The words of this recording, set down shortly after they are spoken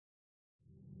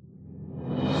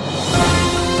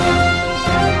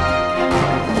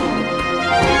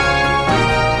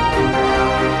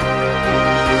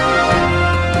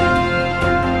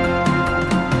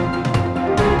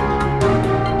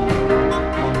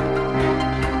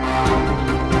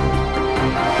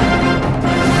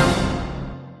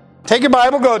Take your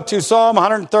Bible, go to Psalm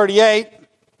 138.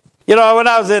 You know, when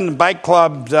I was in bike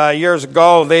clubs years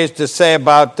ago, they used to say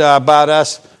about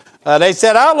us, they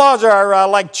said outlaws are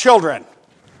like children.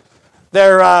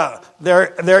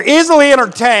 They're easily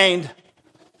entertained,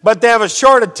 but they have a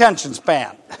short attention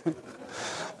span.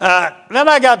 Then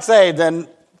I got saved, and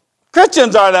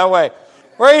Christians are that way.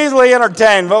 We're easily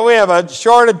entertained, but we have a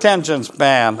short attention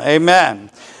span. Amen.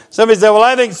 Somebody said, well,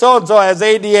 I think so-and-so has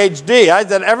ADHD. I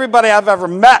said, everybody I've ever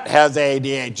met has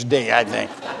ADHD, I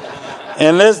think,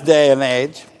 in this day and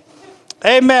age.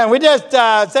 Amen. We just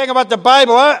sang about the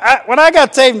Bible. When I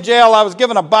got saved in jail, I was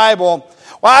given a Bible.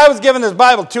 Well, I was given this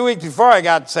Bible 2 weeks before I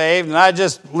got saved, and I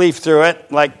just leafed through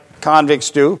it like convicts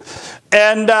do.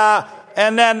 And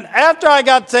then after I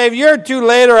got saved, a year or two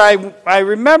later, I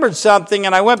remembered something,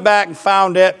 and I went back and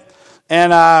found it.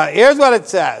 And here's what it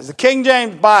says. The King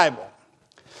James Bible.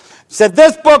 It said,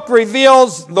 this book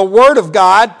reveals the Word of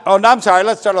God. Oh, no, I'm sorry.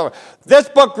 Let's start over. This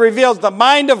book reveals the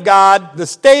mind of God, the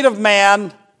state of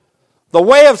man, the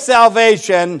way of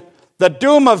salvation, the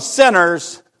doom of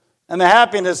sinners, and the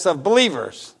happiness of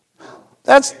believers.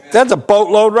 That's a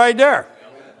boatload right there.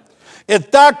 Its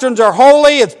doctrines are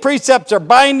holy, its precepts are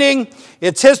binding,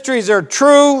 its histories are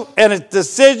true, and its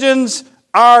decisions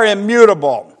are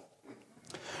immutable.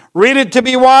 Read it to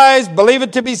be wise, believe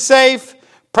it to be safe,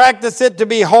 practice it to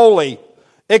be holy.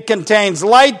 It contains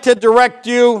light to direct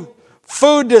you,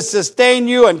 food to sustain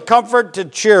you, and comfort to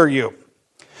cheer you.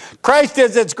 Christ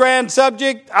is its grand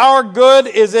subject, our good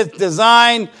is its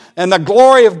design, and the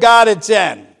glory of God its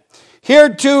end.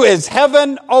 Here too is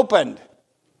heaven opened,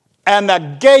 and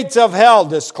the gates of hell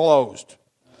disclosed.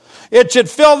 It should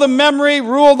fill the memory,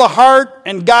 rule the heart,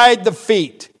 and guide the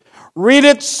feet. Read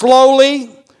it slowly,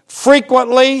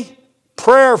 frequently,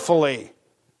 prayerfully.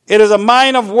 It is a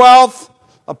mine of wealth,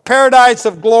 a paradise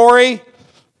of glory,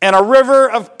 and a river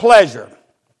of pleasure.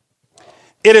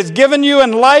 It is given you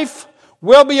in life,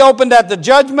 will be opened at the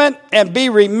judgment, and be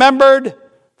remembered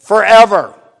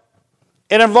forever.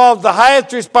 It involves the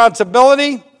highest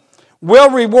responsibility, will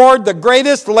reward the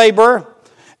greatest labor,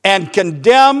 and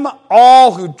condemn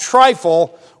all who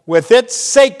trifle with its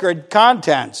sacred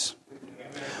contents.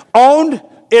 Owned,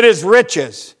 it is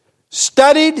riches.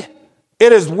 Studied,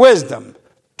 it is wisdom.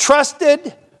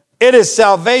 Trusted, it is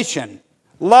salvation.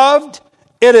 Loved,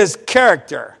 it is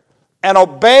character. And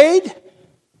obeyed,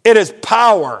 it is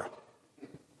power.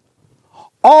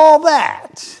 All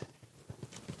that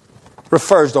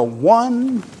refers to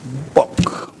one book.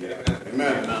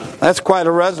 Amen. That's quite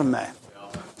a resume.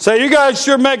 So you guys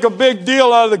sure make a big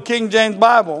deal out of the King James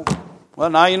Bible. Well,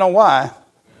 now you know why.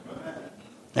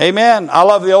 Amen. I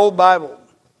love the old Bible.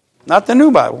 Not the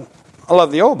new Bible. I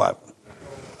love the old Bible.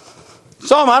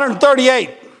 Psalm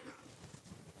 138.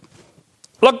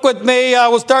 Look with me.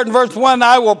 We'll start in verse 1.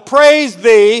 I will praise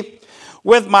thee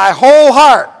with my whole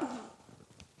heart.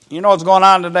 You know what's going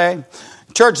on today?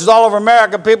 Churches all over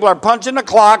America, people are punching the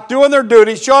clock, doing their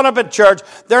duty, showing up at church.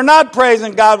 They're not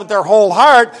praising God with their whole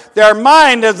heart. Their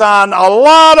mind is on a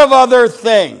lot of other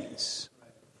things.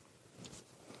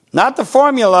 Not the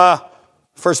formula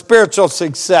for spiritual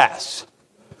success.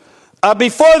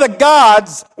 Before the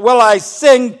gods will I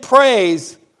sing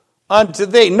praise unto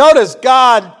thee. Notice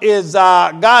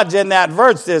God's in that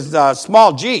verse is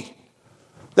small g.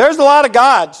 There's a lot of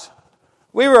gods.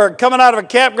 We were coming out of a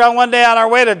campground one day on our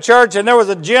way to church, and there was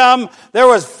a gym. There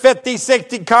was 50,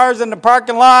 60 cars in the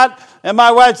parking lot. And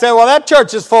my wife said, well, that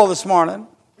church is full this morning.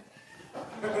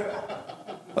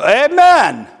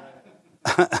 Amen.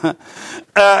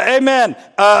 Amen.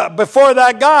 Before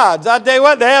that, gods. I'll tell you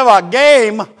what, they have a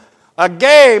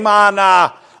game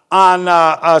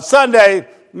on Sunday.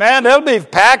 Man, it'll be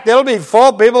packed. It'll be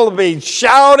full. People will be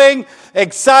shouting,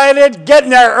 excited, getting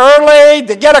there early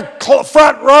to get a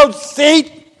front row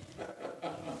seat.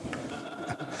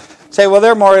 Say, well,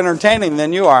 they're more entertaining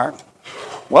than you are.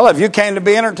 Well, if you came to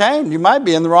be entertained, you might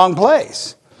be in the wrong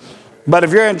place. But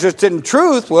if you're interested in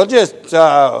truth, we'll just,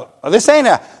 this ain't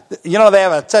they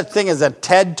have such thing as a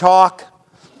TED Talk.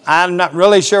 I'm not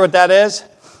really sure what that is,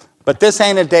 but this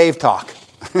ain't a Dave Talk.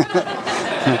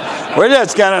 We're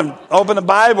just going to open the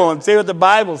Bible and see what the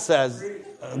Bible says.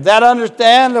 Is that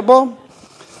understandable?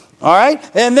 All right.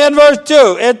 And then verse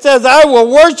 2, it says, I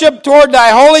will worship toward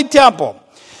thy holy temple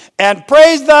and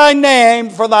praise thy name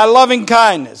for thy loving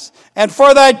kindness and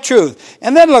for thy truth.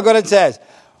 And then look what it says.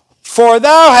 For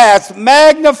thou hast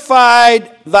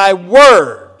magnified thy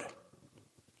word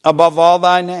above all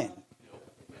thy name.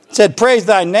 It said, praise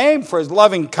thy name for his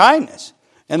loving kindness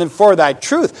and then for thy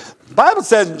truth. The Bible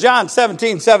says in John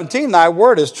 17:17, thy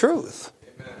word is truth.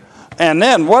 Amen. And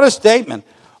then, what a statement.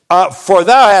 For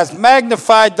thou hast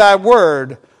magnified thy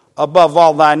word above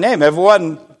all thy name. If it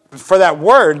wasn't for that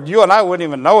word, you and I wouldn't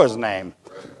even know his name.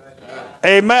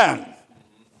 Amen.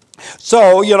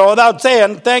 So, without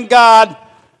saying, thank God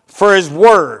for his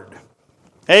word.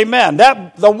 Amen.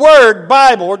 The word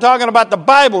Bible, we're talking about the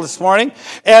Bible this morning,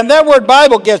 and that word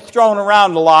Bible gets thrown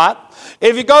around a lot.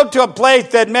 If you go to a place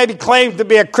that maybe claims to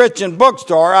be a Christian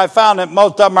bookstore, I found that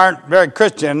most of them aren't very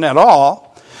Christian at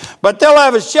all, but they'll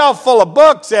have a shelf full of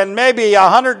books, and maybe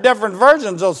 100 different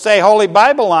versions will say Holy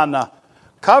Bible on the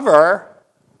cover,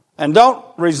 and don't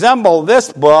resemble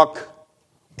this book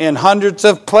in hundreds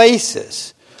of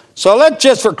places. So let's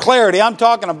just, for clarity, I'm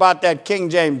talking about that King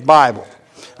James Bible.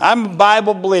 I'm a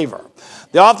Bible believer.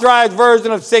 The Authorized Version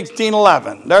of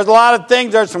 1611. There's a lot of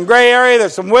things. There's some gray area.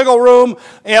 There's some wiggle room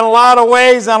in a lot of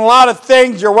ways on a lot of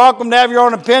things. You're welcome to have your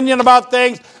own opinion about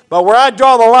things. But where I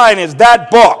draw the line is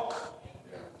that book.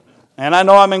 And I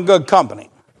know I'm in good company.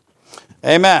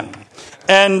 Amen.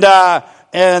 And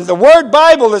the word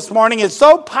Bible this morning is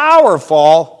so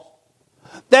powerful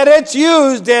that it's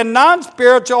used in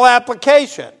non-spiritual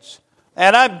applications.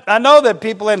 And I know that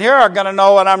people in here are going to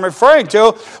know what I'm referring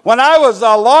to. When I was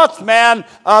a lost man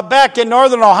back in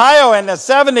northern Ohio in the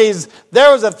 70s,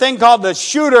 there was a thing called the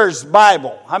Shooter's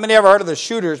Bible. How many ever heard of the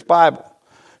Shooter's Bible?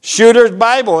 Shooter's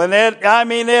Bible. And it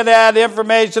had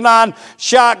information on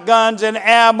shotguns and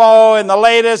ammo and the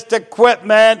latest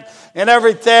equipment and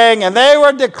everything. And they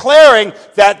were declaring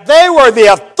that they were the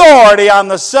authority on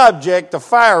the subject of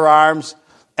firearms.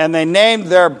 And they named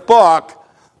their book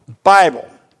Bible.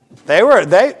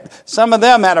 Some of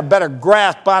them had a better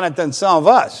grasp on it than some of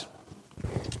us.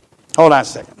 Hold on a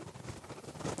second.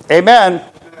 Amen.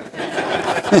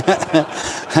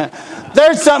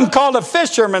 There's something called a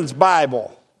fisherman's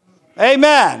Bible.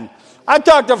 Amen. I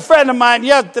talked to a friend of mine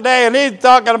yesterday, and he's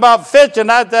talking about fishing.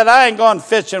 I said, I ain't going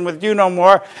fishing with you no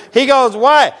more. He goes,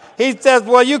 why? He says,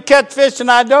 well, you catch fish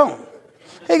and I don't.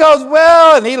 He goes,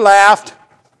 well, and he laughed.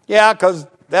 Yeah, because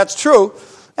that's true.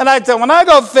 And I said, when I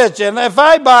go fishing, if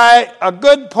I buy a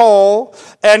good pole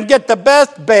and get the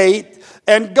best bait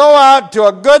and go out to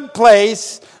a good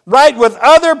place, right with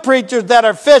other preachers that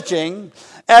are fishing,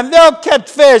 and they'll catch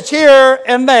fish here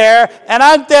and there, and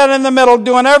I'm down in the middle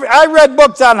doing I read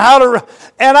books on how to,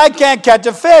 and I can't catch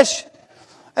a fish.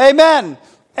 Amen.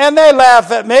 And they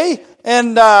laugh at me,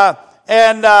 and I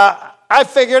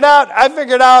figured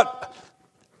out,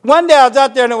 one day I was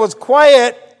out there and it was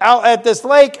quiet out at this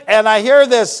lake, and I hear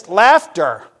this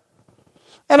laughter.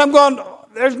 And I'm going,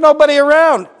 there's nobody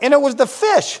around. And it was the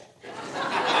fish.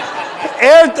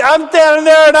 I'm standing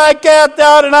there, and I cast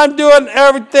out, and I'm doing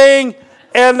everything.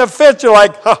 And the fish are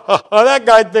like, that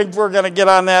guy thinks we're going to get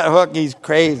on that hook. He's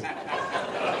crazy. That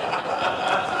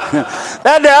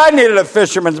day I needed a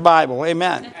fisherman's Bible.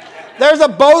 Amen. There's a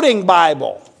boating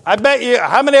Bible. I bet you,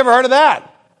 how many ever heard of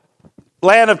that?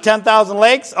 Land of 10,000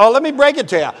 lakes? Oh, let me break it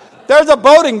to you. There's a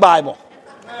boating Bible.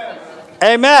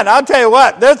 Amen. I'll tell you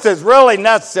what, this is really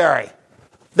necessary.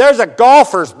 There's a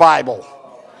golfer's Bible.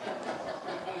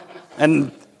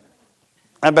 And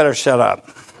I better shut up.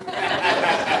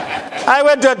 I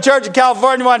went to a church in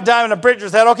California one time, and the preacher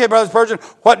said, okay, Brother Spurgeon,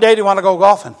 what day do you want to go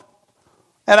golfing?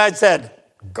 And I said,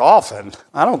 golfing?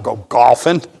 I don't go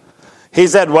golfing. He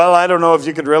said, well, I don't know if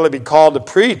you could really be called to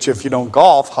preach if you don't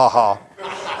golf. Ha ha.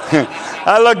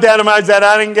 I looked at him, I said,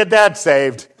 I didn't get that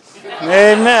saved.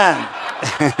 Amen.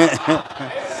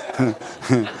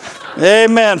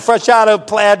 Amen. Fresh out of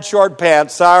plaid short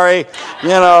pants. Sorry.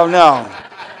 No.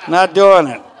 Not doing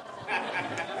it.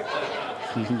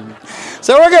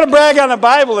 So we're going to brag on the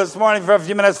Bible this morning for a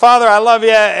few minutes. Father, I love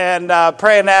you, and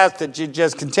pray and ask that you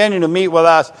just continue to meet with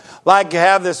us like you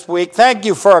have this week. Thank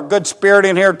you for a good spirit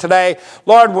in here today.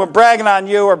 Lord, we're bragging on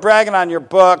you. We're bragging on your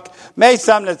book. May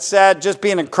something that's said just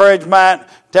be an encouragement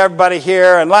to everybody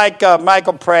here. And like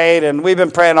Michael prayed, and we've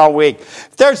been praying all week,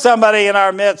 if there's somebody in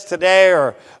our midst today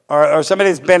or somebody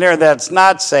that's been here that's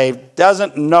not saved,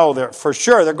 doesn't know that for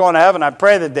sure they're going to heaven, I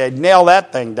pray that they nail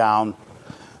that thing down.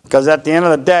 Because at the end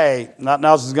of the day, nothing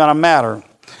else is going to matter.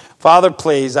 Father,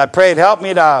 please, I pray, help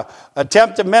me to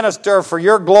attempt to minister for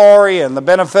your glory and the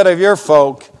benefit of your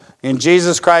folk. In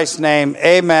Jesus Christ's name,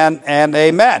 amen and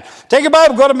amen. Take your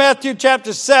Bible, go to Matthew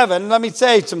chapter 7. Let me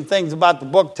say some things about the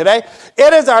book today.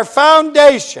 It is our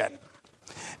foundation.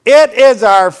 It is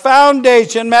our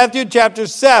foundation, Matthew chapter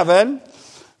 7.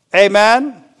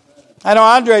 Amen. I know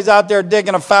Andre's out there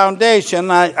digging a foundation.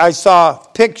 I saw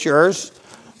pictures.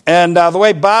 And the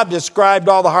way Bob described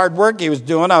all the hard work he was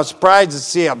doing, I was surprised to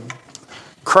see a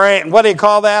crane. What do you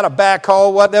call that? A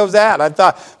backhoe? What was that? I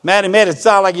thought, man, he made it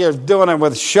sound like he was doing it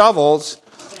with shovels.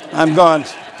 I'm going,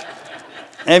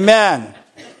 amen.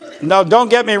 No, don't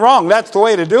get me wrong. That's the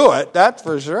way to do it. That's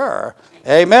for sure.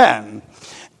 Amen.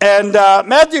 And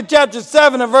Matthew chapter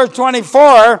 7 and verse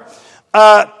 24,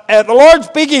 and the Lord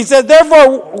speaking, he says,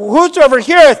 therefore, whosoever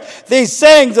heareth these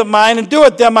sayings of mine and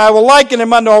doeth them, I will liken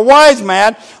him unto a wise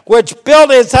man, which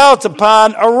built his house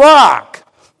upon a rock.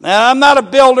 Now, I'm not a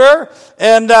builder,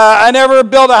 and I never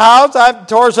built a house. I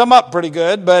tore some up pretty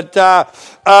good, but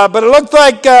it looks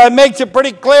like it makes it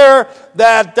pretty clear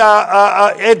that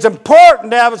it's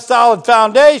important to have a solid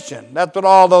foundation. That's what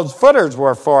all those footers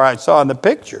were for, I saw in the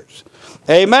pictures.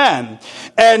 Amen.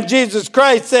 And Jesus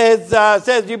Christ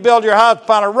says you build your house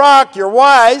upon a rock, you're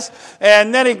wise,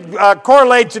 and then he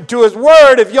correlates it to his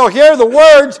word. If you'll hear the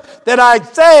words that I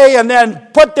say and then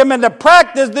put them into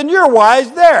practice, then you're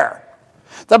wise there.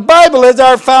 The Bible is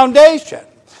our foundation.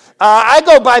 I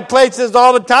go by places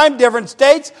all the time, different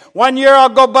states. One year I'll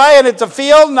go by and it's a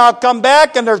field, and I'll come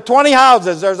back and there's 20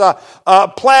 houses. There's a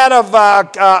plat of,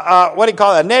 what do you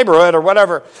call it, a neighborhood or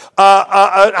whatever.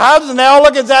 Houses, and they all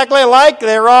look exactly alike.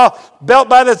 They're all built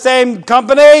by the same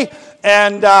company,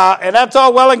 and that's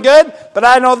all well and good. But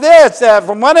I know this,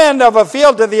 from one end of a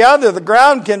field to the other, the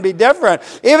ground can be different.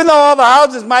 Even though all the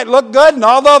houses might look good, and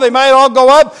although they might all go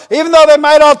up, even though they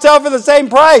might all sell for the same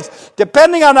price,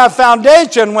 depending on our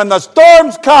foundation, when the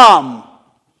storms come,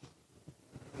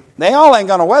 they all ain't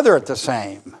going to weather it the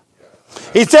same.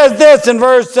 He says this in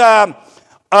verse,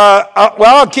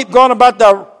 I'll keep going about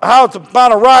the house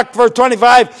upon a rock, verse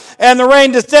 25. And the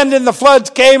rain descended, and the floods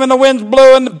came, and the winds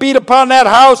blew and beat upon that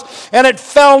house, and it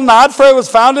fell not, for it was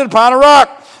founded upon a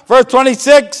rock. Verse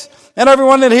 26, and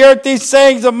everyone that heareth these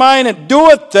sayings of mine and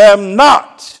doeth them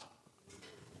not.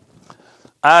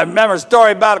 I remember a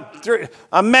story about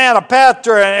a man, a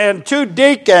pastor, and two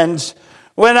deacons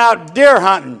went out deer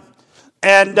hunting.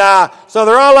 And so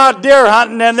they're all out deer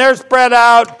hunting, and they're spread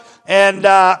out. And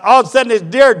all of a sudden, this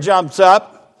deer jumps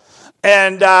up,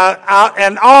 and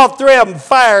all three of them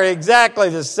fire exactly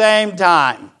the same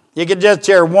time. You can just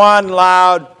hear one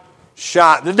loud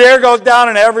shot. The deer goes down,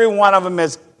 and every one of them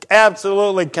is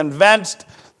absolutely convinced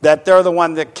that they're the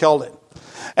one that killed it.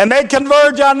 And they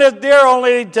converge on this deer,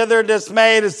 only to their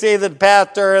dismay to see the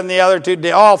pastor and the other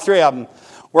two, all three of them,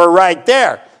 were right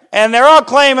there. And they're all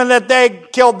claiming that they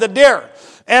killed the deer.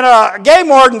 And a game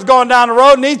warden's going down the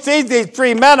road, and he sees these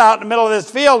three men out in the middle of this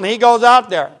field, and he goes out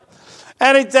there.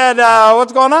 And he said,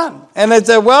 what's going on? And they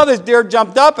said, well, this deer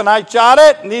jumped up, and I shot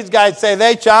it. And these guys say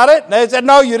they shot it. And they said,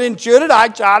 no, you didn't shoot it.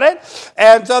 I shot it.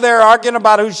 And so they're arguing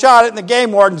about who shot it. And the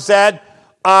game warden said,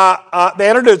 they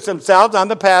introduced themselves. I'm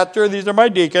the pastor. These are my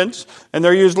deacons. And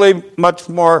they're usually much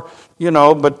more,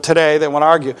 but today they want to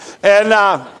argue. And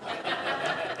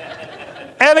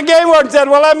the game warden said,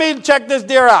 well, let me check this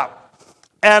deer out.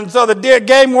 And so the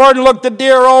game warden looked the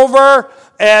deer over,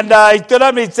 and he stood up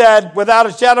and he said, without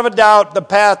a shadow of a doubt, the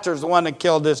pastor's the one that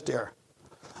killed this deer.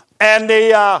 And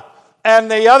the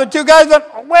other two guys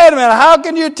went, wait a minute, how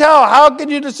can you tell? How can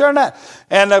you discern that?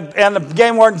 And the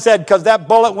game warden said, because that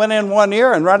bullet went in one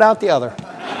ear and right out the other.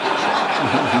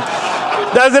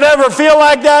 Does it ever feel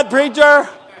like that, preacher?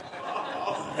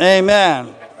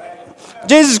 Amen.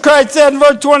 Jesus Christ said in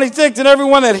verse 26, and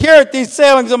everyone that heareth these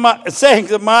sayings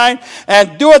of mine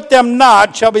and doeth them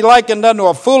not shall be likened unto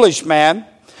a foolish man,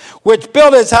 which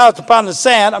built his house upon the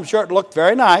sand. I'm sure it looked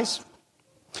very nice.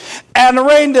 And the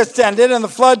rain descended, and the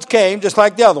floods came, just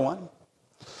like the other one.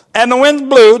 And the winds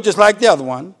blew, just like the other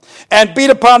one, and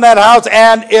beat upon that house,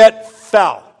 and it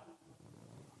fell.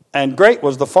 And great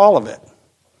was the fall of it.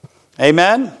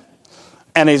 Amen?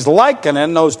 And he's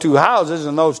likening those two houses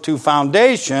and those two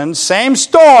foundations, same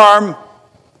storm,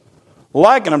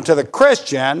 likening them to the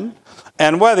Christian.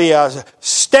 And whether you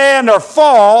stand or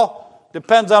fall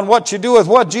depends on what you do with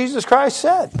what Jesus Christ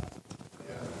said.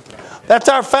 That's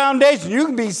our foundation. You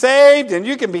can be saved and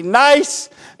you can be nice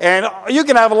and you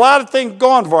can have a lot of things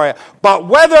going for you. But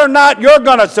whether or not you're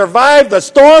going to survive the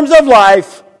storms of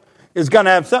life is going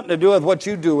to have something to do with what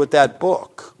you do with that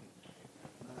book.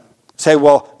 Say,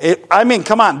 well,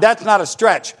 come on, that's not a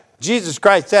stretch. Jesus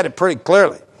Christ said it pretty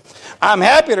clearly. I'm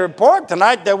happy to report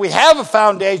tonight that we have a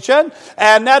foundation,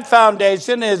 and that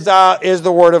foundation is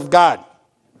the Word of God.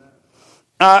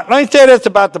 Let me say this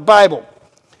about the Bible.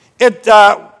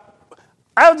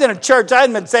 I was in a church. I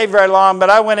hadn't been saved very long,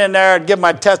 but I went in there and give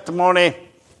my testimony,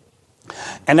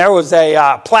 and there was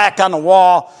a plaque on the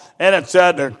wall, and it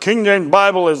said, the King James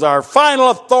Bible is our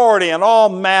final authority in all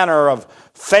manner of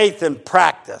faith and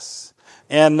practice.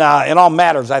 In all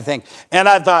matters, I think. And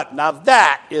I thought, now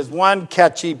that is one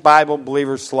catchy Bible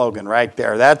believer slogan right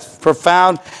there. That's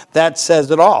profound. That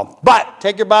says it all. But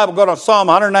take your Bible, go to Psalm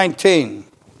 119.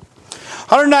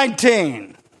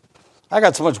 119. I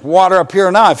got so much water up here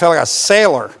now, I feel like a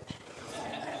sailor.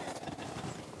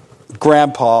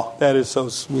 Grandpa, that is so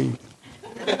sweet.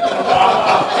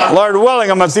 Lord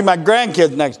willing, I'm going to see my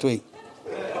grandkids next week.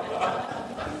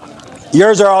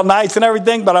 Yours are all nice and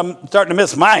everything, but I'm starting to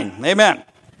miss mine. Amen.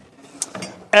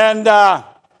 And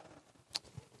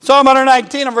Psalm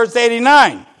 119 and verse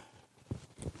 89.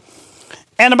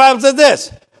 And the Bible says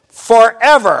this,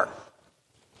 forever,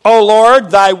 O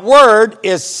Lord, thy word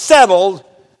is settled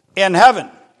in heaven.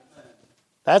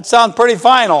 That sounds pretty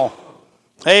final.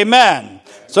 Amen.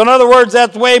 So in other words,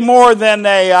 that's way more than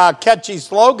a catchy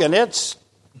slogan. It's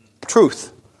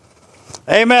truth.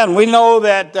 Amen. We know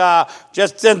that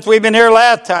just since we've been here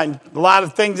last time, a lot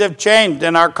of things have changed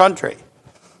in our country.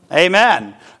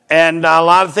 Amen. And a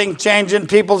lot of things change in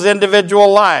people's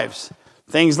individual lives.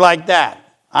 Things like that.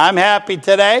 I'm happy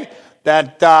today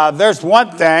that there's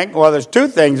one thing, well, there's two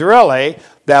things really,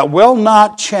 that will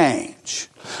not change.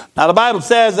 Now the Bible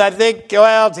says, I think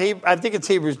it's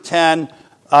Hebrews 10,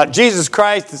 Jesus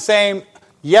Christ the same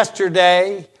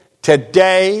yesterday,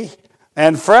 today,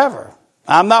 and forever.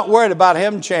 I'm not worried about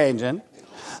him changing.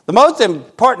 The most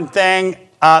important thing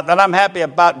that I'm happy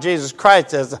about Jesus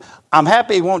Christ is I'm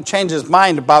happy he won't change his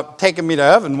mind about taking me to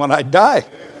heaven when I die.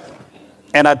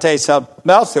 And I tell you something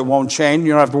else that won't change.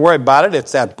 You don't have to worry about it.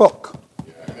 It's that book.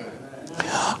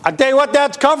 I tell you what,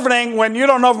 that's comforting when you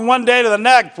don't know from one day to the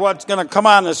next what's going to come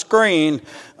on the screen.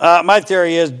 My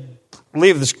theory is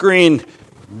leave the screen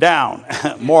down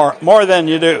more than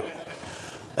you do.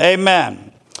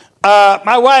 Amen.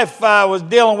 My wife was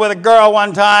dealing with a girl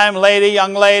one time,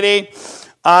 young lady. She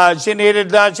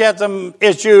had some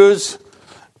issues.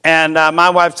 And my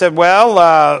wife said,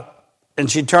 and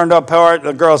she turned up her.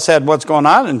 The girl said, what's going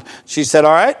on? And she said,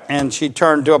 all right. And she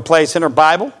turned to a place in her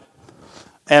Bible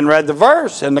and read the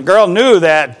verse. And the girl knew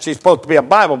that she's supposed to be a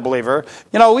Bible believer.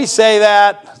 You know, we say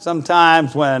that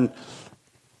sometimes when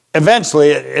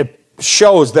eventually it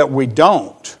shows that we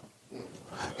don't.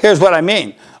 Here's what I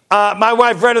mean. My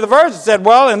wife read the verse and said,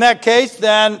 well, in that case,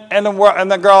 then, and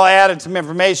the girl added some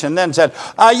information, then said,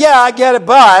 yeah, I get it,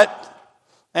 but,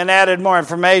 and added more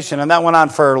information. And that went on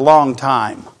for a long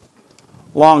time.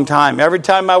 Long time. Every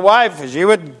time my wife, she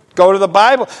would go to the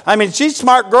Bible. I mean, she's a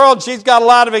smart girl. She's got a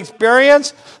lot of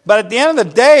experience. But at the end of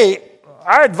the day,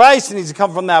 our advice needs to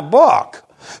come from that book.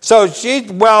 So she's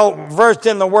well versed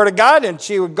in the Word of God, and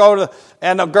she would go to,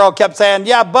 and the girl kept saying,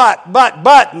 yeah, but.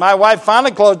 My wife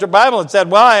finally closed her Bible and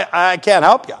said, well, I can't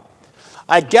help you.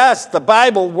 I guess the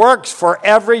Bible works for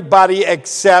everybody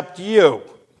except you.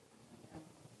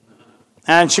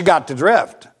 And she got the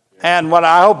drift. And what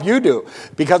I hope you do,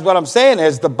 because what I'm saying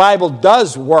is the Bible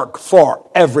does work for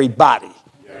everybody.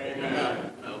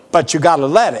 Amen. But you got to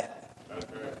let it.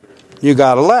 You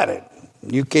got to let it.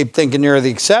 You keep thinking you're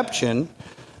the exception,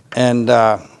 and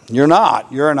you're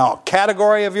not. You're in a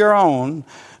category of your own,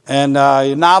 and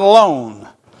you're not alone.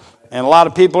 And a lot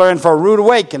of people are in for a rude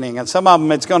awakening, and some of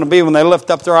them it's going to be when they lift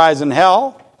up their eyes in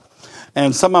hell.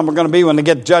 And some of them are going to be when they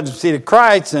get the judgment seat of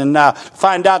Christ and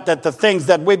find out that the things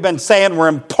that we've been saying were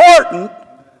important.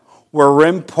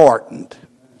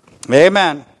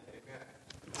 Amen.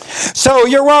 So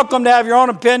you're welcome to have your own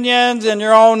opinions and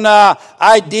your own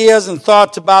ideas and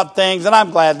thoughts about things. And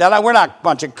I'm glad that we're not a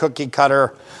bunch of cookie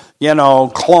cutter,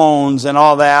 clones and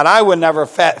all that. I would never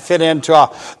fit into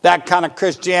that kind of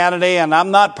Christianity, and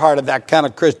I'm not part of that kind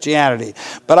of Christianity.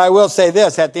 But I will say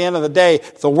this, at the end of the day,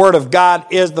 the Word of God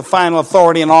is the final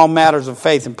authority in all matters of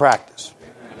faith and practice.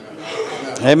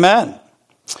 Amen.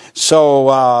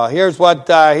 So here's what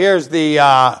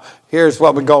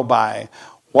we go by.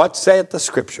 What saith the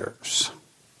Scriptures?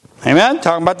 Amen.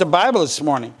 Talking about the Bible this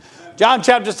morning. John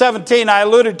chapter 17, I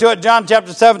alluded to it. John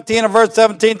chapter 17 and verse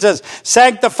 17 says,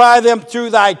 sanctify them through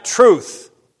thy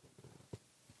truth.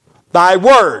 Thy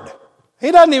word. He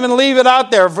doesn't even leave it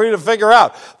out there for you to figure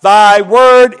out. Thy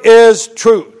word is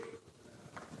truth.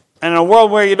 And in a world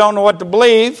where you don't know what to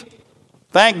believe,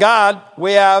 thank God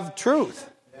we have truth.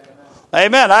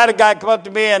 Amen. I had a guy come up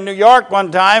to me in New York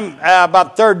one time,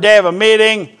 about the third day of a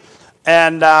meeting,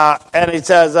 and he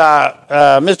says,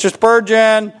 Mr.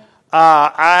 Spurgeon,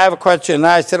 I have a question. And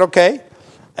I said, okay.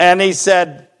 And he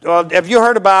said, well, have you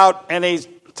heard about, and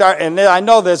I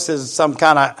know this is some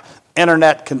kind of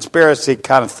internet conspiracy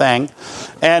kind of thing.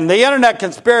 And the internet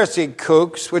conspiracy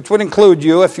kooks, which would include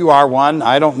you if you are one,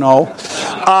 I don't know,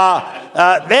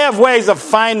 they have ways of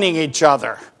finding each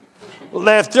other.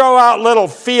 They throw out little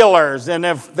feelers, and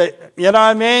if they, you know what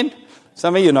I mean?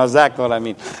 Some of you know exactly what I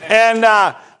mean.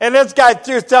 And this guy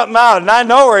threw something out, and I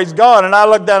know where he's going. And I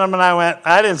looked at him, and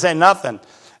I didn't say nothing.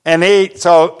 And he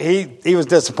was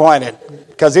disappointed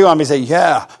because he wanted me to say,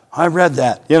 yeah, I read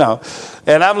that,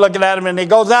 And I'm looking at him, and he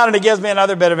goes on and he gives me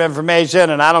another bit of information,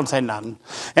 and I don't say nothing.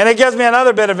 And he gives me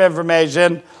another bit of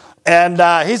information, and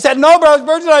he said, no, Brother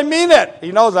Spurgeon, I mean it.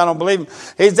 He knows I don't believe him.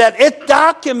 He said, it's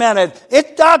documented.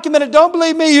 It's documented. Don't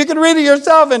believe me. You can read it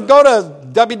yourself and go to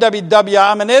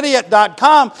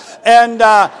www.imanIdiot.com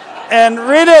and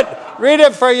read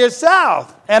it for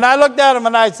yourself. And I looked at him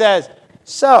and I said,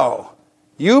 so,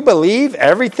 you believe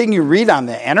everything you read on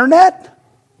the internet?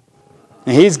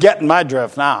 And he's getting my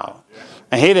drift now.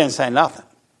 And he didn't say nothing.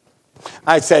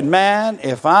 I said, man,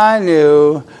 if I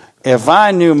knew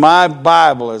my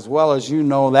Bible as well as you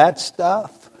know that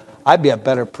stuff, I'd be a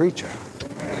better preacher.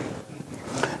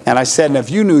 And I said, and if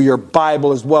you knew your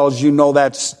Bible as well as you know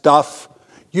that stuff,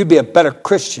 you'd be a better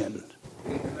Christian.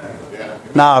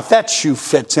 Now, if that shoe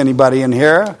fits anybody in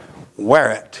here,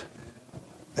 wear it.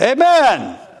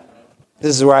 Amen.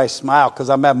 This is where I smile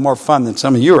because I'm having more fun than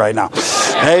some of you right now.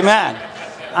 Amen.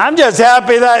 I'm just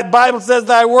happy that the Bible says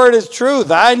thy word is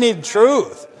truth. I need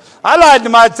truth. I lied to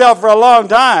myself for a long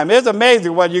time. It's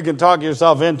amazing what you can talk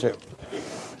yourself into.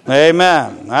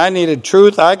 Amen. I needed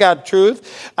truth. I got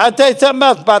truth. I'll tell you something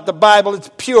else about the Bible. It's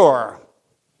pure.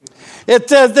 It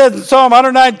says this in Psalm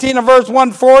 119 and verse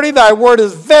 140, thy word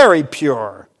is very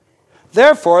pure.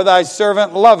 Therefore thy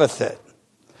servant loveth it.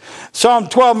 Psalm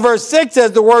 12 verse 6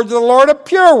 says the words of the Lord are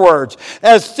pure words,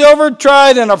 as silver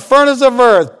tried in a furnace of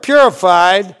earth,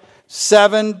 purified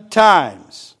 7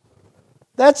 times.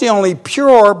 That's the only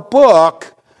pure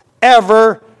book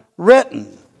ever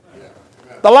written.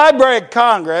 The Library of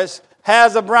Congress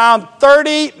has around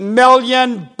 30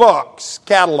 million books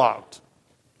cataloged.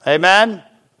 Amen?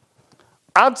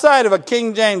 Outside of a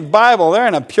King James Bible, there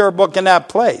ain't a pure book in that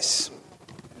place.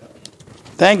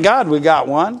 Thank God we got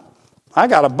one. I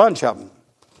got a bunch of them.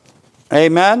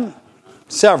 Amen?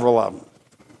 Several of them.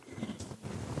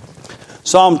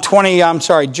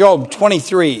 Job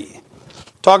 23.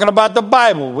 Talking about the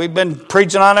Bible. We've been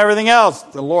preaching on everything else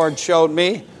the Lord showed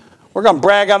me. We're going to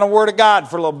brag on the Word of God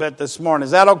for a little bit this morning.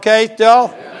 Is that okay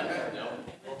still?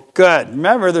 Good.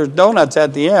 Remember, there's donuts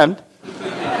at the end.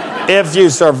 If you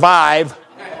survive.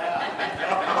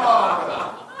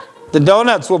 The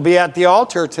donuts will be at the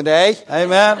altar today.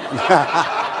 Amen.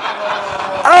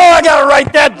 Oh, I got to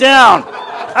write that down.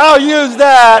 I'll use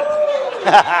that.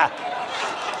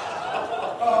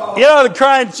 The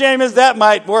crying shame is that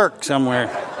might work somewhere.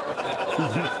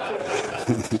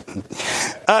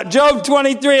 Job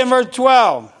 23 and verse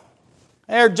 12.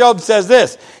 There Job says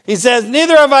this. He says,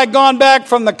 neither have I gone back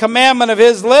from the commandment of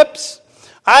his lips.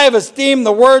 I have esteemed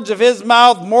the words of his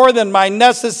mouth more than my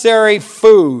necessary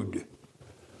food.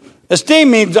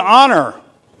 Esteem means honor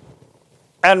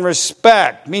and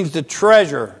respect, means to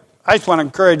treasure. I just want to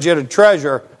encourage you to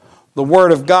treasure the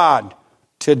Word of God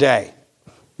today.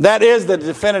 That is the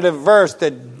definitive verse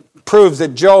that proves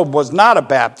that Job was not a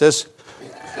Baptist.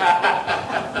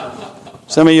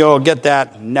 Some of you will get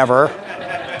that, never.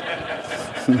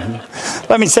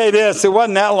 Let me say this, it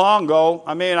wasn't that long ago.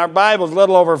 Our Bible's a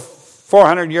little over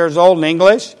 400 years old in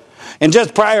English. And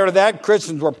just prior to that,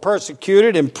 Christians were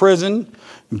persecuted, imprisoned,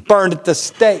 and burned at the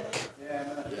stake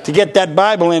to get that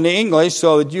Bible into English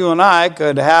so that you and I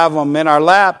could have them in our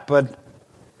lap, but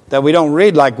that we don't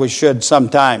read like we should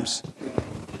sometimes.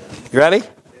 You ready?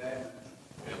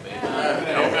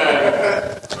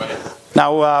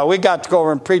 Now, we got to go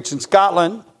over and preach in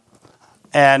Scotland,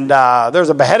 and there's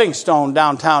a beheading stone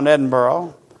downtown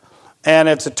Edinburgh, and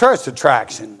it's a tourist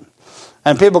attraction.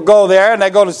 And people go there, and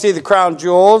they go to see the crown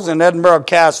jewels in Edinburgh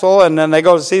Castle, and then they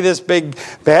go to see this big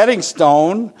beheading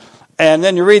stone, and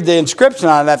then you read the inscription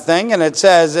on that thing, and it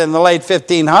says in the late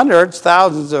 1500s,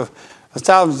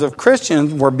 thousands of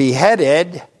Christians were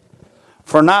beheaded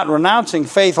for not renouncing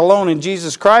faith alone in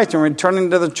Jesus Christ and returning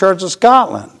to the Church of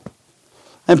Scotland.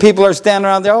 And people are standing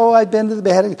around there, I've been to the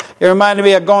beheading. It reminded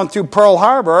me of going through Pearl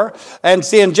Harbor and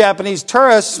seeing Japanese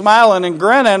tourists smiling and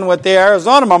grinning with the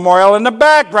Arizona Memorial in the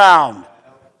background.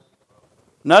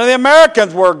 None of the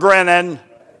Americans were grinning.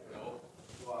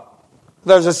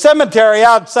 There's a cemetery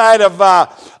outside of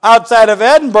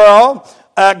Edinburgh,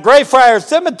 Greyfriars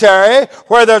Cemetery,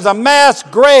 where there's a mass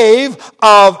grave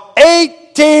of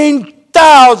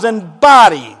 18,000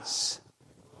 bodies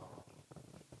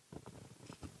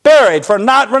buried for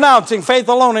not renouncing faith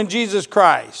alone in Jesus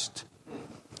Christ.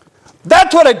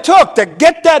 That's what it took to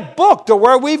get that book to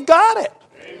where we've got it.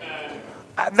 Amen.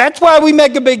 That's why we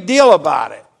make a big deal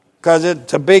about it, because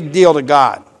it's a big deal to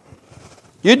God.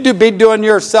 You'd be doing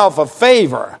yourself a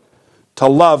favor to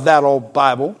love that old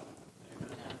Bible.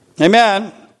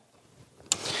 Amen.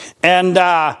 And,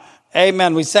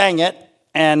 amen, we sang it.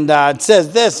 And it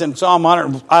says this in Psalm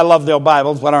 100. I love the old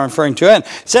Bible, is what I'm referring to. And it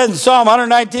says in Psalm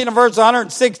 119 and verse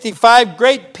 165,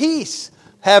 great peace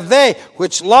have they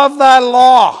which love thy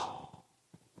law,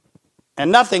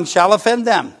 and nothing shall offend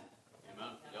them.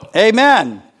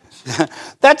 Amen.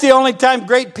 That's the only time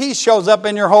great peace shows up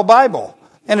in your whole Bible.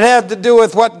 And it has to do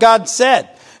with what God said.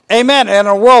 Amen. In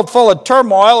a world full of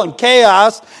turmoil and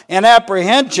chaos and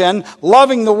apprehension,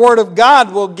 loving the Word of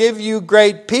God will give you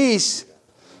great peace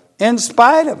in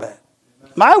spite of it.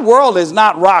 My world is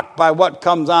not rocked by what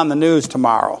comes on the news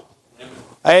tomorrow.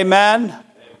 Amen.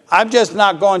 I'm just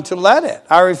not going to let it.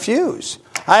 I refuse.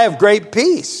 I have great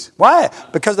peace. Why?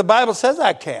 Because the Bible says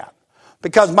I can.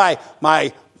 Because my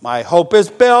hope is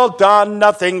built on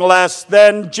nothing less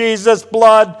than Jesus'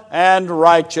 blood and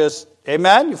righteous.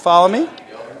 Amen? You follow me?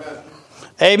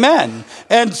 Amen.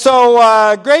 And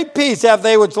so great peace have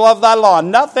they which love thy law.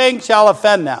 Nothing shall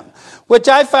offend them. Which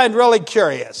I find really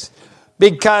curious.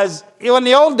 Because in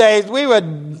the old days, we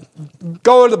would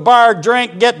go to the bar,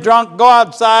 drink, get drunk, go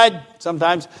outside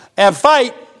sometimes, and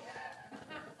fight.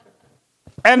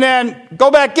 And then go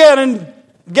back in and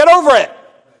get over it.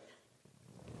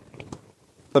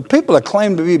 But people that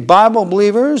claim to be Bible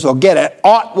believers will get at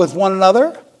aught with one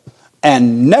another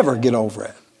and never get over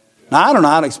it. Now, I don't know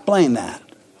how to explain that.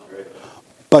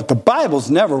 But the Bible's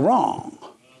never wrong.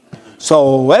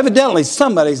 So evidently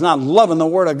somebody's not loving the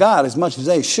Word of God as much as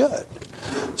they should.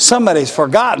 Somebody's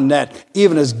forgotten that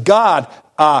even as God,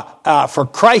 for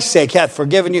Christ's sake, hath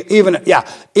forgiven you, even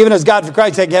as God for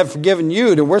Christ's sake hath forgiven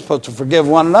you, that we're supposed to forgive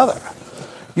one another.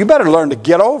 You better learn to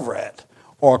get over it,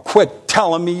 or quit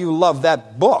telling me you love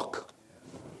that book.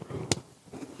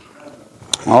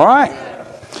 All right.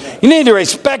 You need to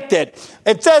respect it.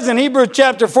 It says in Hebrews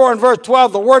chapter 4 and verse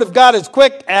 12, the Word of God is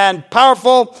quick and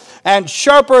powerful and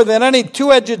sharper than any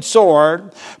two-edged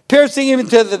sword, piercing even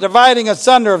to the dividing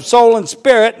asunder of soul and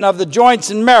spirit and of the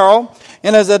joints and marrow,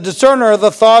 and as a discerner of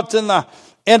the thoughts and the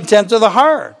intents of the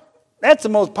heart. That's the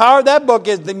most powerful. That book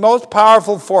is the most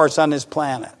powerful force on this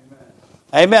planet.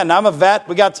 Amen. I'm a vet.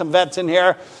 We got some vets in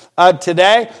here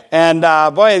today. And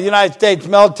boy, the United States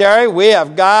military, we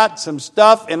have got some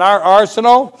stuff in our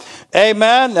arsenal.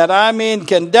 Amen. That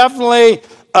can definitely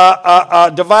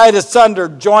divide asunder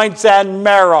joints and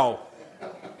marrow.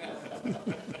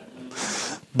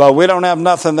 But we don't have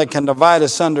nothing that can divide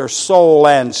asunder soul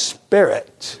and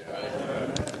spirit.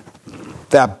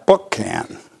 That book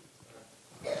can.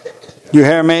 You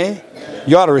hear me?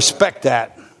 You ought to respect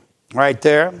that right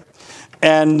there.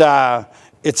 And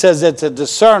it says it's a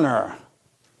discerner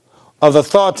of the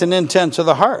thoughts and intents of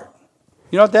the heart.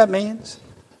 You know what that means?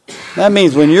 That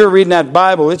means when you're reading that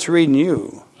Bible, it's reading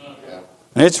you.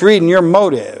 And it's reading your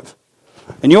motive.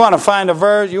 And you want to find a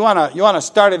verse, you want to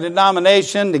start a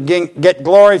denomination to get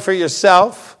glory for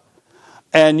yourself.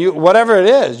 And whatever it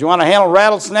is, you want to handle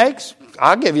rattlesnakes?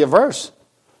 I'll give you a verse.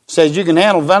 It says you can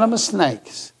handle venomous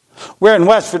snakes. We're in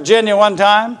West Virginia one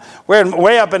time. We're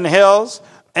way up in the hills.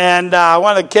 And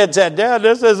one of the kids said, Dad,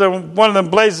 this isn't one of them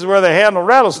places where they handle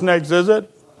rattlesnakes, is it?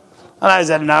 And I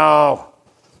said, no.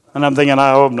 And I'm thinking,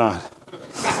 I hope not.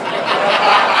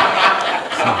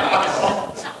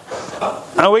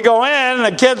 And we go in, and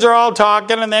the kids are all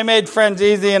talking, and they made friends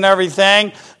easy and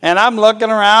everything. And I'm looking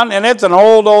around, and it's an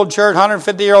old church,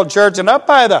 150-year-old church. And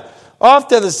off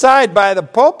to the side by the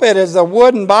pulpit is a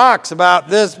wooden box about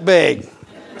this big.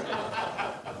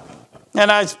 And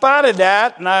I spotted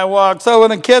that, and I walked. So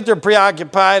when the kids are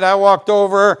preoccupied, I walked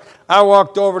over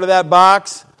to that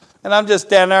box, and I'm just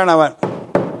standing there, and I went.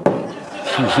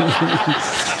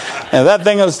 And that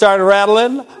thing had started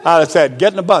rattling. I'd have said,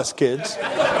 "Get in the bus, kids."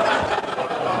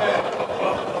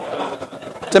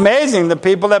 It's amazing the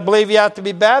people that believe you have to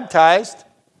be baptized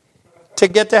to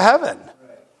get to heaven.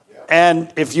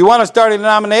 And if you want to start a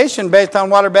denomination based on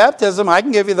water baptism, I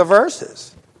can give you the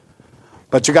verses.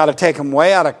 But you got to take them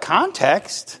way out of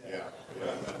context.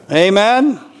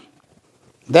 Amen?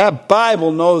 That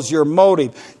Bible knows your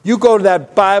motive. You go to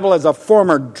that Bible as a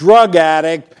former drug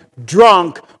addict,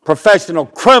 drunk, professional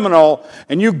criminal,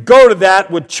 and you go to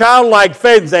that with childlike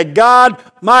faith and say, God,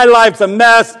 my life's a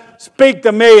mess. Speak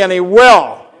to me, and He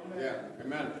will.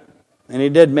 Amen. And He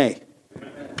did me.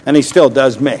 And He still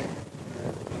does me.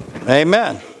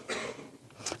 Amen.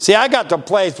 See, I got to a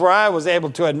place where I was able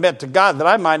to admit to God that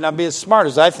I might not be as smart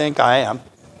as I think I am.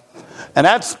 And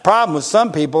that's the problem with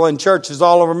some people in churches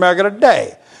all over America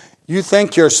today. You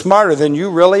think you're smarter than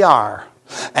you really are.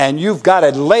 And you've got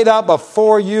it laid out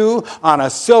before you on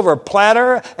a silver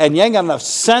platter, and you ain't got enough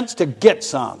sense to get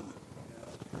some.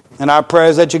 And our prayer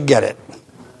is that you get it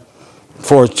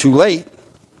before it's too late.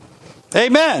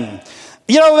 Amen.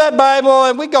 You know that Bible,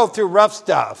 and we go through rough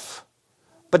stuff.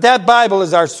 But that Bible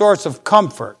is our source of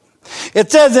comfort.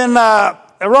 It says in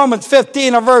Romans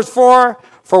 15 and verse 4,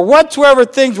 for whatsoever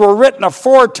things were written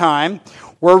aforetime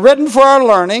were written for our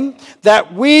learning,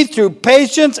 that we through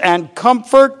patience and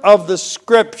comfort of the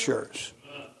Scriptures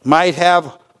might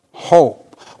have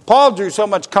hope. Paul drew so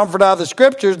much comfort out of the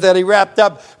Scriptures that he wrapped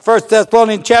up 1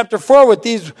 Thessalonians chapter 4 with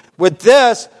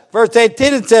this. Verse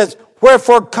 18, it says,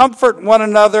 wherefore comfort one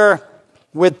another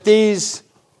with these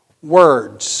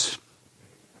words.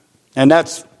 And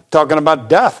that's talking about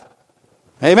death.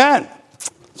 Amen.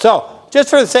 So, just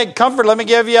for the sake of comfort, let me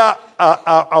give you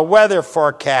a weather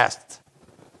forecast.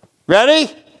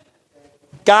 Ready?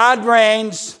 God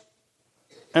reigns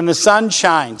and the sun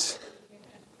shines.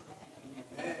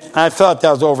 I thought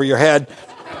that was over your head.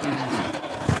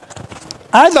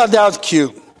 I thought that was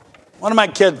cute. One of my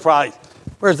kids probably,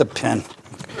 where's the pen?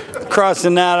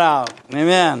 Crossing that out.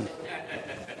 Amen.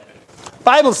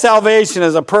 Bible salvation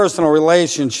is a personal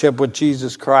relationship with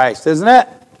Jesus Christ, isn't it?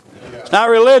 It's not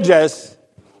religious.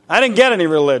 I didn't get any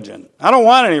religion. I don't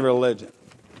want any religion.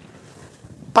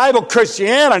 Bible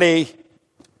Christianity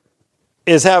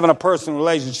is having a personal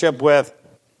relationship with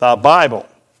the Bible.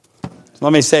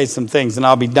 Let me say some things and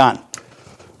I'll be done.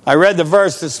 I read the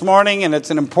verse this morning and it's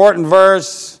an important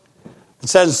verse. It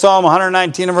says in Psalm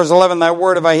 119 and verse 11, thy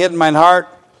word have I hid in mine heart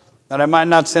that I might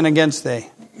not sin against thee.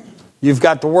 You've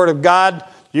got the word of God.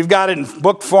 You've got it in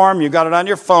book form. You've got it on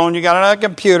your phone. You've got it on a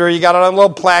computer. You got it on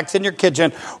little plaques in your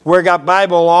kitchen. We've got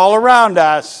Bible all around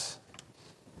us.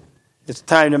 It's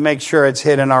time to make sure it's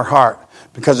hid in our heart.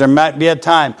 Because there might be a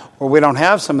time where we don't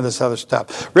have some of this other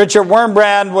stuff. Richard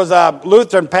Wurmbrand was a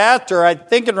Lutheran pastor, I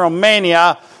think in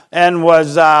Romania, and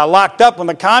was locked up when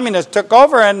the communists took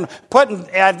over and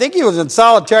I think he was in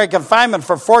solitary confinement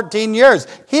for 14 years.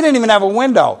 He didn't even have a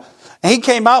window. And he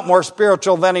came out more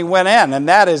spiritual than he went in, and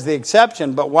that is the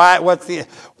exception. But why? What's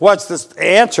the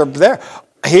answer there?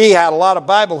 He had a lot of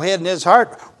Bible hid in his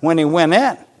heart when he went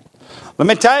in. Let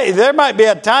me tell you, there might be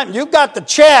a time, you've got the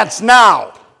chance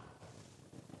now.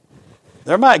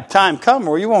 There might time come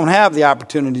where you won't have the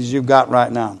opportunities you've got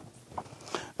right now.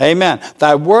 Amen.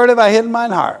 Thy word have I hid in mine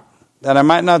heart, that I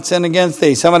might not sin against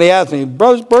thee. Somebody asked me,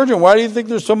 Brother Spurgeon, why do you think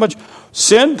there's so much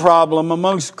sin problem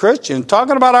amongst Christians?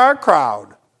 Talking about our crowd.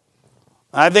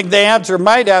 I think the answer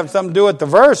might have something to do with the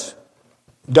verse.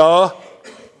 Duh.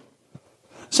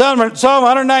 Psalm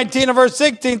 119 and verse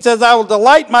 16 says, I will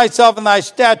delight myself in thy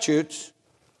statutes.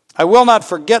 I will not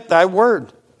forget thy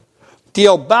word.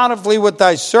 Deal bountifully with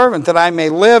thy servant, that I may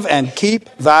live and keep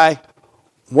thy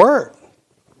word.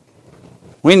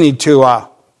 We need to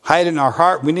hide in our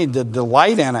heart. We need to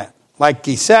delight in it, like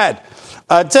he said.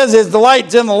 It says his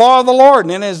delight's in the law of the Lord,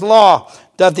 and in his law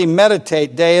doth he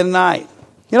meditate day and night.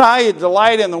 You know how you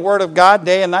delight in the word of God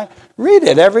day and night? Read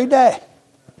it every day.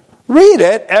 Read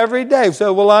it every day.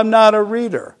 So, well, I'm not a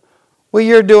reader. Well,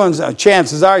 you're doing,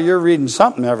 chances are you're reading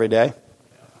something every day.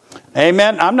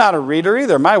 Amen. I'm not a reader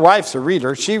either. My wife's a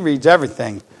reader. She reads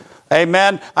everything.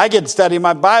 Amen. I get to study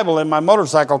my Bible and my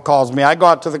motorcycle calls me. I go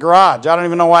out to the garage. I don't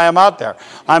even know why I'm out there.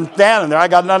 I'm standing there. I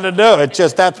got nothing to do. It's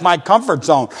just that's my comfort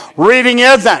zone. Reading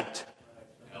isn't.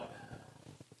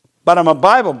 But I'm a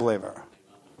Bible believer.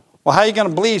 Well, how are you going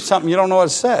to believe something you don't know what it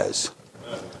says?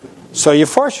 So you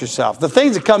force yourself. The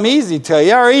things that come easy to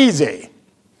you are easy.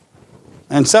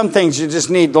 And some things you just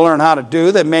need to learn how to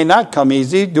do that may not come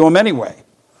easy. Do them anyway.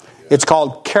 It's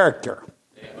called character.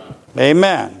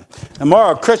 Amen. And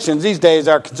more Christians these days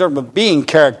are concerned with being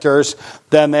characters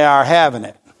than they are having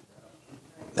it.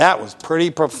 That was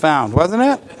pretty profound, wasn't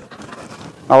it?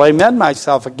 I'll amen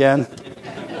myself again.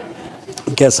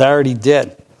 Guess I already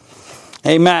did.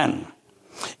 Amen.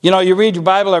 You know, you read your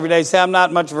Bible every day, say, I'm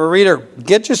not much of a reader.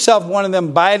 Get yourself one of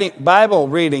them Bible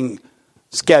reading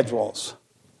schedules.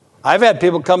 I've had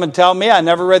people come and tell me I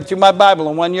never read through my Bible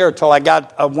in 1 year until I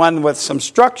got one with some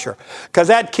structure. Because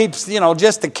that keeps,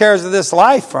 just the cares of this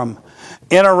life from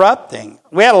interrupting.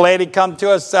 We had a lady come to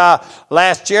us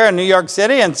last year in New York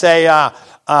City and say,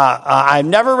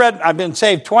 I've been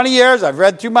saved 20 years, I've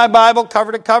read through my Bible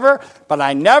cover to cover, but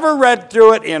I never read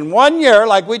through it in 1 year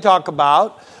like we talk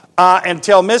about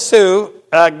until Miss Sue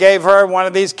gave her one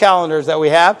of these calendars that we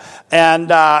have,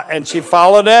 and she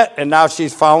followed it, and now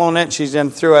she's following it. She's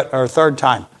in through it her third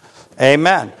time.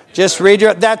 Amen. Just read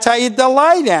that's how you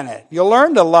delight in it. You'll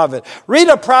learn to love it. Read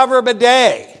a proverb a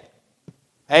day.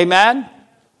 Amen.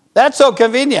 That's so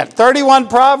convenient. 31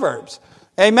 proverbs.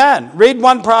 Amen. Read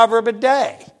one proverb a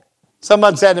day.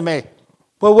 Someone said to me,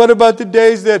 well, what about the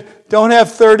days that don't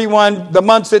have 31, the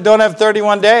months that don't have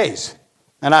 31 days?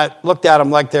 And I looked at them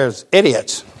like there's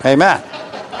idiots. Amen.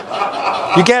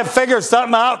 You can't figure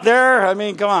something out there? I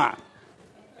mean, come on.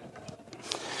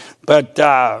 But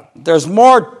there's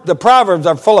more. The Proverbs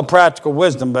are full of practical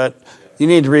wisdom, but you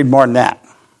need to read more than that.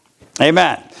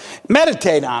 Amen.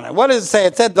 Meditate on it. What does it say?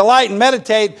 It said delight and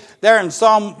meditate there in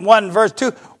Psalm 1 verse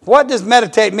 2. What does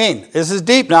meditate mean? This is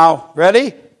deep now. Ready?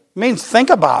 It means think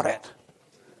about it.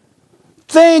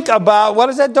 Think about, what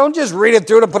is that? Don't just read it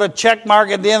through to put a check mark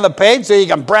at the end of the page so you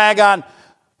can brag on.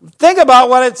 Think about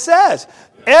what it says.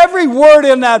 Every word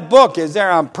in that book is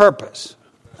there on purpose.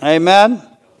 Amen?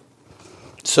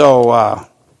 So,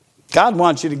 God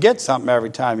wants you to get something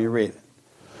every time you read it.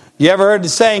 You ever heard the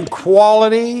saying,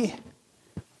 quality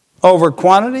over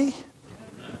quantity?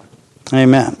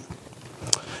 Amen.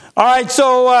 All right,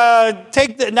 so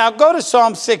now go to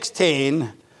Psalm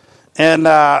 16,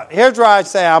 and here's where I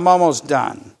say I'm almost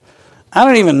done. I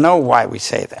don't even know why we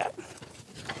say that.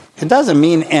 It doesn't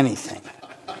mean anything.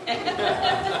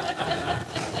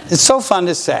 It's so fun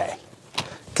to say,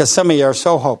 because some of you are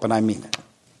so hoping I mean it.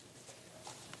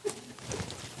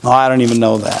 No, I don't even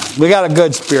know that. We got a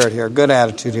good spirit here, good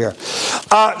attitude here.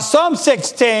 Psalm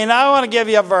 16, I want to give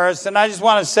you a verse, and I just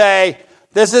want to say,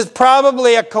 this is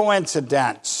probably a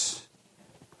coincidence.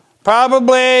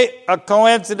 Probably a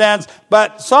coincidence,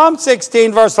 but Psalm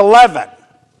 16, verse 11.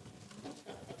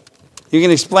 You can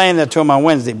explain that to him on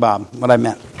Wednesday, Bob, what I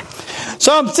meant.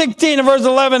 Psalm 16 and verse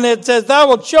 11, it says, Thou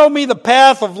wilt show me the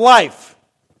path of life.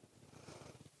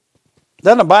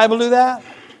 Doesn't the Bible do that?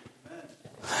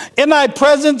 In thy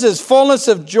presence is fullness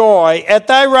of joy. At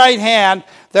thy right hand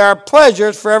there are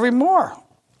pleasures forevermore.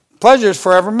 Pleasures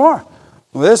forevermore.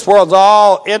 Well, this world's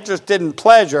all interested in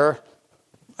pleasure.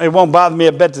 It won't bother me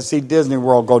a bit to see Disney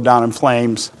World go down in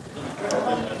flames.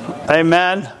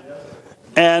 Amen.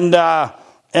 And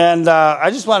I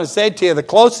just want to say to you, the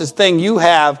closest thing you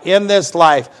have in this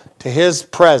life to His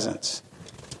presence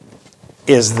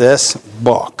is this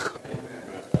book.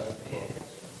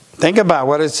 Think about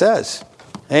what it says.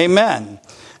 Amen.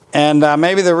 And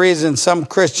maybe the reason some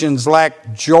Christians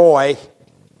lack joy,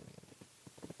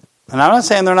 and I'm not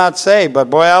saying they're not saved, but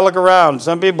boy, I look around.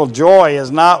 Some people, joy is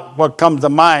not what comes to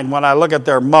mind when I look at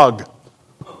their mug.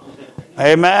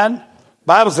 Amen. The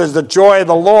Bible says the joy of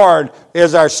the Lord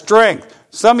is our strength.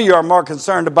 Some of you are more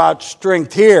concerned about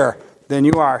strength here than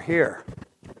you are here.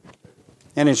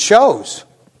 And it shows.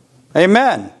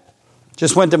 Amen.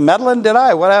 Just went to Medellin, did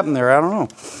I? What happened there? I don't know.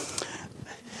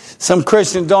 Some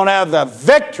Christians don't have the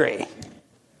victory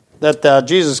that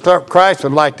Jesus Christ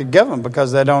would like to give them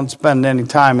because they don't spend any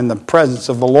time in the presence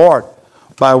of the Lord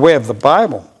by way of the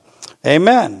Bible.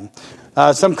 Amen.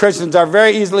 Some Christians are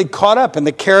very easily caught up in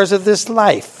the cares of this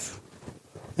life.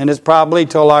 And it's probably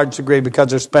to a large degree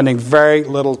because they're spending very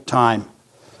little time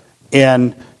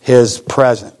in His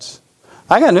presence.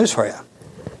 I got news for you.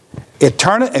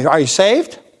 Eternity, are you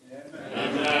saved?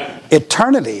 Amen.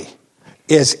 Eternity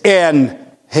is in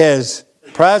His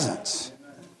presence.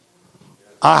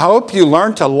 I hope you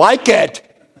learn to like it.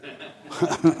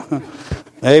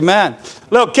 Amen.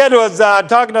 Little kid was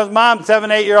talking to his mom, 7,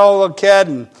 8-year-old little kid,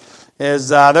 and there's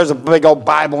a big old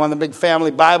Bible, one of the big family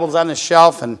Bibles on the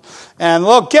shelf, and the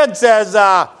little kid says,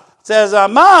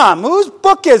 Mom, whose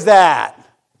book is that?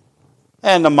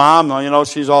 And the mom,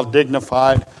 she's all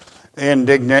dignified,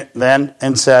 indignant then,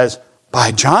 and says,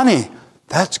 By Johnny,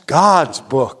 that's God's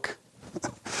book.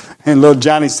 And little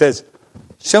Johnny says,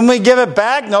 Shouldn't we give it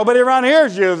back? Nobody around here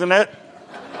is using it.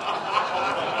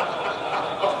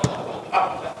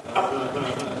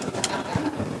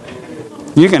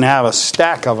 You can have a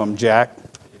stack of them, Jack.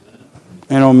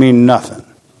 They don't mean nothing.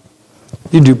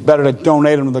 You do better to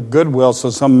donate them to the Goodwill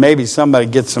so maybe somebody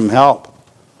gets some help.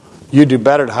 You do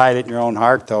better to hide it in your own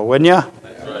heart, though, wouldn't you?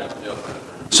 That's right.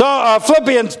 Yep. So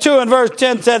Philippians 2 and verse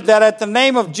 10 said that at the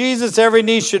name of Jesus every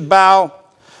knee should bow,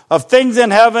 of things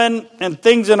in heaven and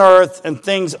things in earth and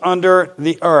things under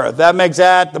the earth. That makes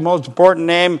that the most important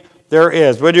name there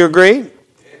is. Would you agree?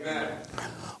 Amen.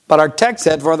 But our text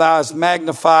said, For thou hast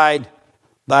magnified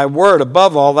thy word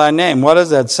above all thy name. What does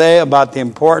that say about the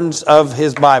importance of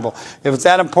His Bible? If it's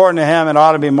that important to Him, it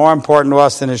ought to be more important to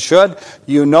us than it should.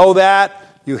 You know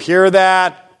that. You hear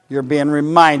that. You're being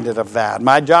reminded of that.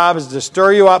 My job is to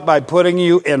stir you up by putting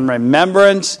you in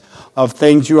remembrance of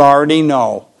things you already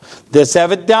know. This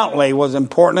evidently was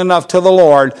important enough to the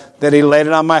Lord that He laid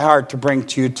it on my heart to bring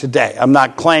to you today. I'm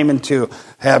not claiming to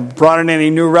have brought in any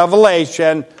new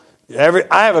revelation.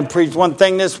 I haven't preached one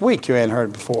thing this week you ain't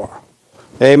heard before.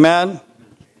 Amen?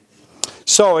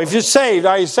 So, if you're saved,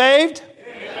 are you saved?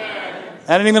 Amen.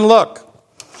 I didn't even look.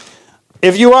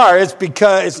 If you are,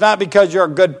 it's not because you're a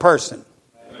good person.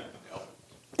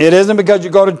 It isn't because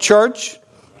you go to church.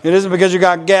 It isn't because you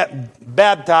get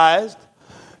baptized.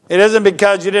 It isn't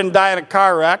because you didn't die in a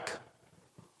car wreck.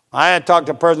 I had talked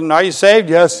to a person, are you saved?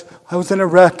 Yes. I was in a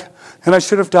wreck and I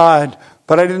should have died,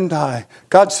 but I didn't die.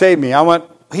 God saved me. I went,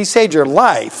 He saved your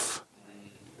life.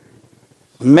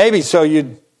 Maybe so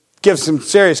you'd give some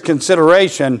serious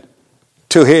consideration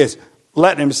to His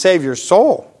letting Him save your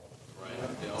soul.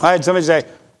 I had somebody say,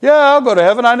 yeah, I'll go to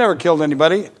heaven. I never killed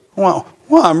anybody. Well,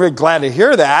 I'm really glad to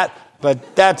hear that,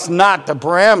 but that's not the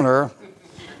parameter.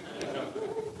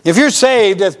 If you're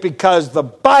saved, it's because the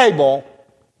Bible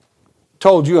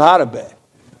told you how to be.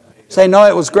 Say, no,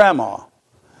 it was Grandma.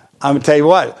 I'm going to tell you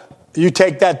what. You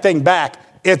take that thing back.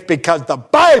 It's because the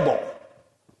Bible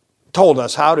told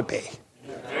us how to be.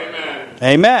 Amen.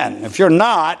 Amen. If you're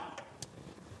not,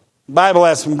 the Bible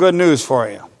has some good news for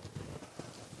you.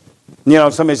 You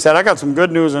know, somebody said, I got some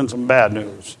good news and some bad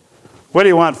news. What do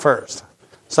you want first?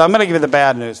 So I'm going to give you the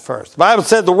bad news first. The Bible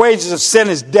says the wages of sin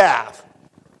is death.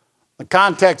 The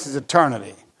context is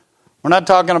eternity. We're not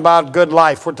talking about good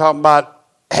life. We're talking about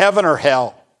heaven or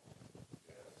hell.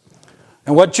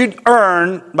 And what you'd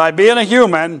earn by being a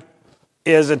human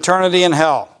is eternity in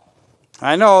hell.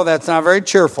 I know that's not very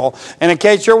cheerful. And in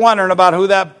case you're wondering about who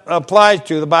that applies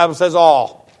to, the Bible says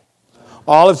all.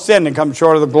 All have sinned and come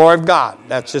short of the glory of God.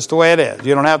 That's just the way it is.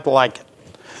 You don't have to like it.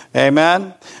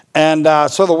 Amen? And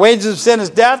so the wages of sin is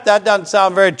death. That doesn't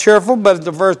sound very cheerful, but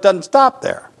the verse doesn't stop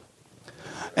there.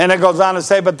 And it goes on to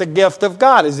say, but the gift of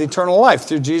God is eternal life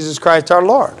through Jesus Christ our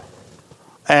Lord.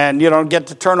 And you don't get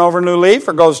to turn over a new leaf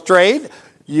or go straight.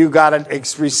 You got to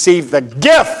receive the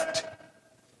gift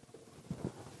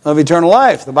of eternal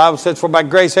life. The Bible says, for by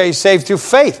grace are you saved through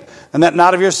faith, and that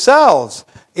not of yourselves.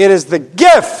 It is the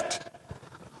gift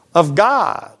of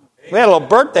God. We had a little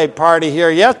birthday party here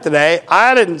yesterday.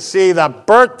 I didn't see the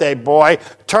birthday boy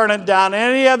turning down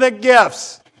any of the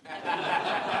gifts.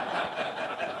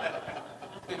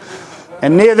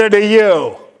 And neither do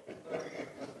you.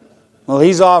 Well,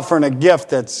 he's offering a gift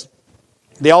that's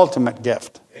the ultimate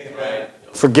gift. Amen.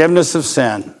 Forgiveness of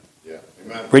sin. Yeah.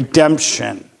 Amen.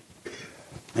 Redemption.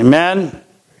 Amen?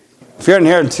 If you're in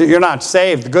here and you're not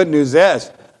saved, the good news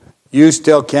is you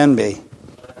still can be.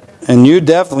 And you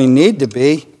definitely need to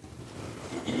be.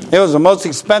 It was the most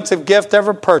expensive gift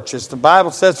ever purchased. The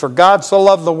Bible says, for God so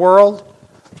loved the world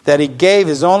that He gave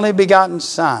His only begotten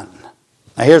Son.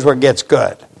 Now here's where it gets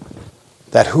good.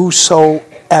 That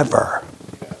whosoever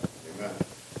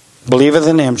believeth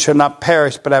in Him should not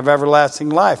perish but have everlasting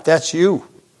life. That's you.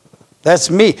 That's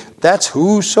me. That's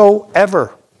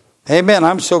whosoever. Amen.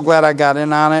 I'm so glad I got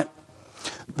in on it.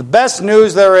 The best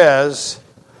news there is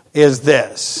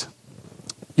this.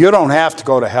 You don't have to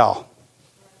go to hell.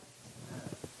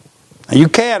 And you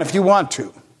can if you want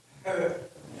to.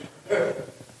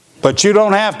 But you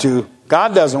don't have to.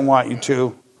 God doesn't want you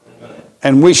to.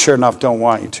 And we sure enough don't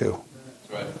want you to.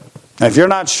 And if you're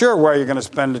not sure where you're going to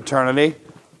spend eternity,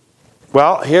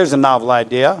 well, here's a novel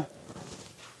idea.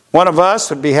 One of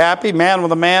us would be happy, man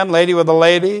with a man, lady with a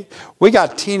lady. We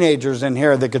got teenagers in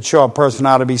here that could show a person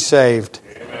how to be saved.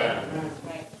 Amen.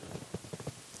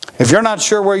 If you're not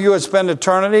sure where you would spend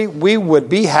eternity, we would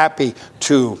be happy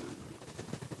to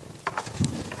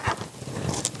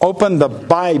open the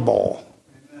Bible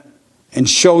and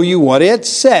show you what it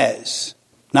says.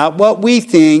 Not what we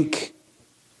think.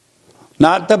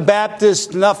 Not the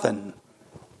Baptist nothing.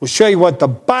 We'll show you what the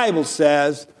Bible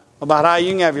says about how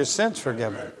you can have your sins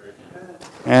forgiven.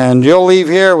 And you'll leave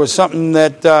here with something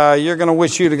that you're going to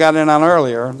wish you'd have got in on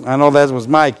earlier. I know that was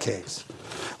my case.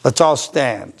 Let's all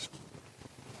stand.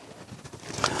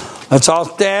 Let's all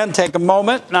stand. Take a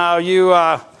moment. Now, you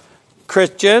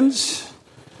Christians,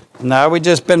 now we've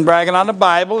just been bragging on the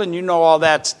Bible, and you know all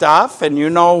that stuff, and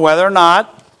you know whether or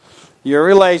not your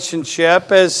relationship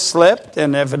has slipped.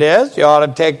 And if it is, you ought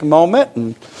to take a moment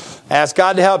and ask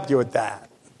God to help you with that.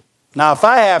 Now, if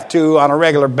I have to on a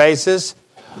regular basis,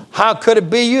 how could it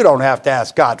be you don't have to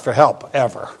ask God for help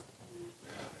ever?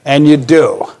 And you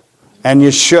do. And you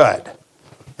should.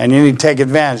 And you need to take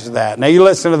advantage of that. Now you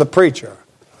listen to the preacher.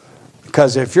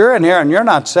 Because if you're in here and you're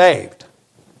not saved,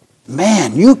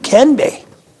 man, you can be.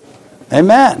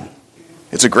 Amen.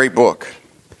 It's a great book.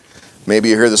 Maybe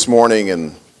you're here this morning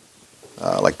and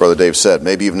like Brother Dave said,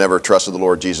 maybe you've never trusted the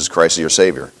Lord Jesus Christ as your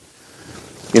Savior.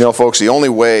 You know, folks, the only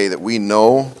way that we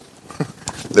know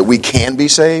that we can be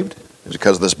saved is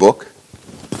because of this book.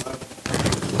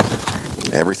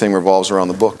 Everything revolves around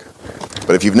the book.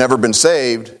 But if you've never been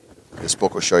saved, this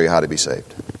book will show you how to be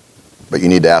saved. But you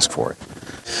need to ask for it.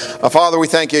 Father, we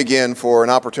thank you again for an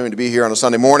opportunity to be here on a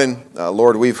Sunday morning.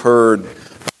 Lord, we've heard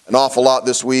an awful lot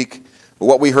this week. But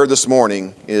what we heard this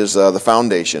morning is the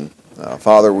foundation.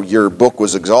 Father, your book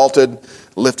was exalted,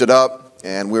 lifted up,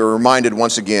 and we were reminded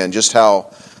once again just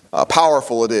how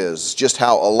powerful it is, just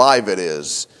how alive it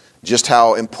is, just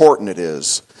how important it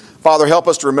is. Father, help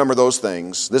us to remember those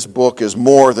things. This book is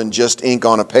more than just ink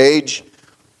on a page.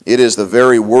 It is the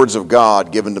very words of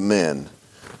God given to men.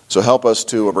 So help us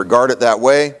to regard it that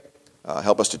way.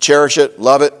 Help us to cherish it,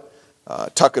 love it,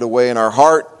 tuck it away in our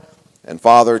heart. And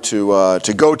Father, to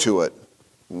go to it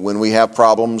when we have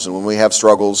problems and when we have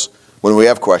struggles, when we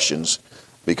have questions,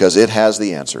 because it has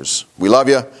the answers. We love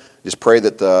you. Just pray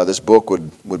that this book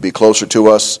would be closer to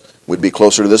us, would be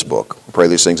closer to this book. We pray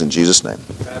these things in Jesus' name.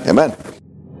 Amen.